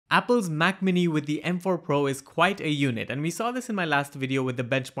Apple's Mac Mini with the M4 Pro is quite a unit, and we saw this in my last video with the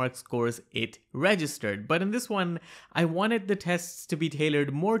benchmark scores it registered. But in this one, I wanted the tests to be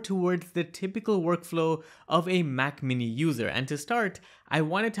tailored more towards the typical workflow of a Mac Mini user. And to start, I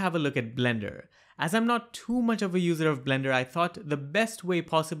wanted to have a look at Blender. As I'm not too much of a user of Blender, I thought the best way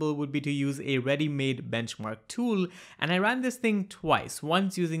possible would be to use a ready-made benchmark tool, and I ran this thing twice,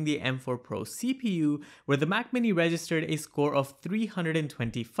 once using the M4 Pro CPU, where the Mac Mini registered a score of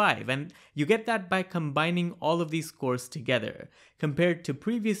 325, and you get that by combining all of these scores together. Compared to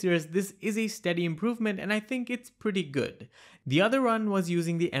previous years, this is a steady improvement, and I think it's pretty good. The other run was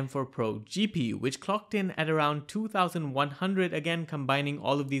using the M4 Pro GPU, which clocked in at around 2100, again combining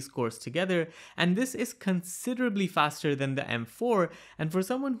all of these scores together, and this is considerably faster than the M4, and for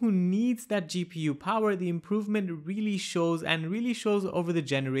someone who needs that GPU power, the improvement really shows, and really shows over the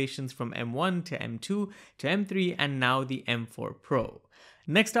generations from M1 to M2 to M3 and now the M4 Pro.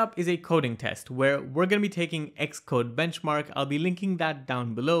 Next up is a coding test where we're going to be taking Xcode Benchmark. I'll be linking that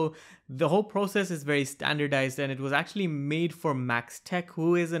down below. The whole process is very standardized, and it was actually made for Max Tech,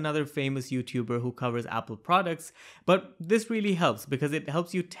 who is another famous YouTuber who covers Apple products. But this really helps because it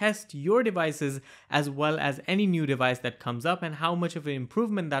helps you test your devices as well as any new device that comes up and how much of an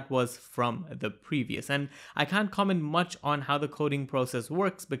improvement that was from the previous. And I can't comment much on how the coding process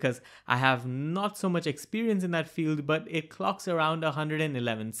works because I have not so much experience in that field, but it clocks around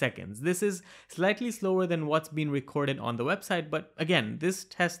 111 seconds. This is slightly slower than what's been recorded on the website, but again, this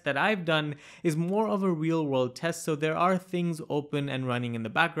test that I've done is more of a real world test, so there are things open and running in the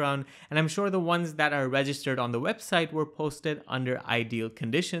background, and I'm sure the ones that are registered on the website were posted under ideal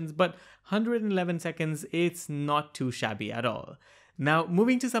conditions, but 111 seconds, it's not too shabby at all. Now,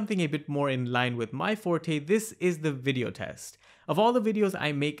 moving to something a bit more in line with my forte, this is the video test. Of all the videos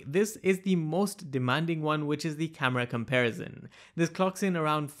I make, this is the most demanding one, which is the camera comparison. This clocks in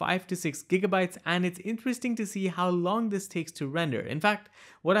around 5 to 6 gigabytes, and it's interesting to see how long this takes to render. In fact,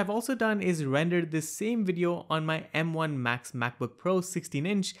 what I've also done is rendered this same video on my M1 Max MacBook Pro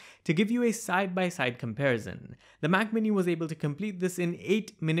 16-inch to give you a side-by-side comparison. The Mac Mini was able to complete this in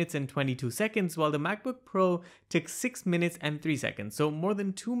 8 minutes and 22 seconds, while the MacBook Pro took 6 minutes and 3 seconds, so more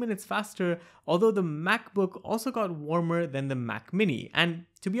than 2 minutes faster, although the MacBook also got warmer than the Mac Mini. And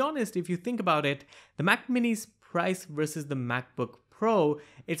to be honest, if you think about it, the Mac Mini's price versus the MacBook Pro,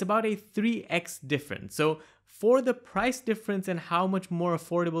 it's about a 3x difference. So for the price difference and how much more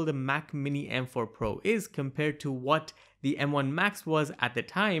affordable the Mac Mini M4 Pro is compared to what the M1 Max was at the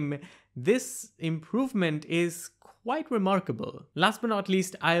time, this improvement is quite remarkable. Last but not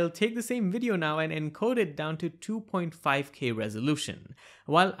least, I'll take the same video now and encode it down to 2.5K resolution.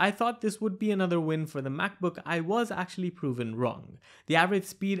 While I thought this would be another win for the MacBook, I was actually proven wrong. The average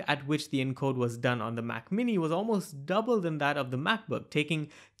speed at which the encode was done on the Mac Mini was almost double than that of the MacBook, taking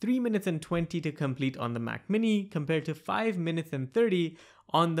 3 minutes and 20 to complete on the Mac Mini compared to 5 minutes and 30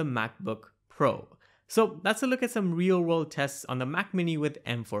 on the MacBook Pro. So that's a look at some real world tests on the Mac Mini with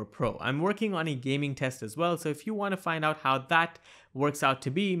M4 Pro. I'm working on a gaming test as well, so if you want to find out how that works out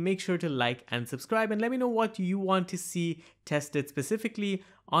to be, make sure to like and subscribe and let me know what you want to see tested specifically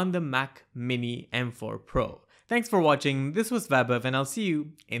on the Mac Mini M4 Pro. Thanks for watching, this was Vaibhav and I'll see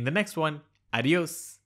you in the next one. Adios!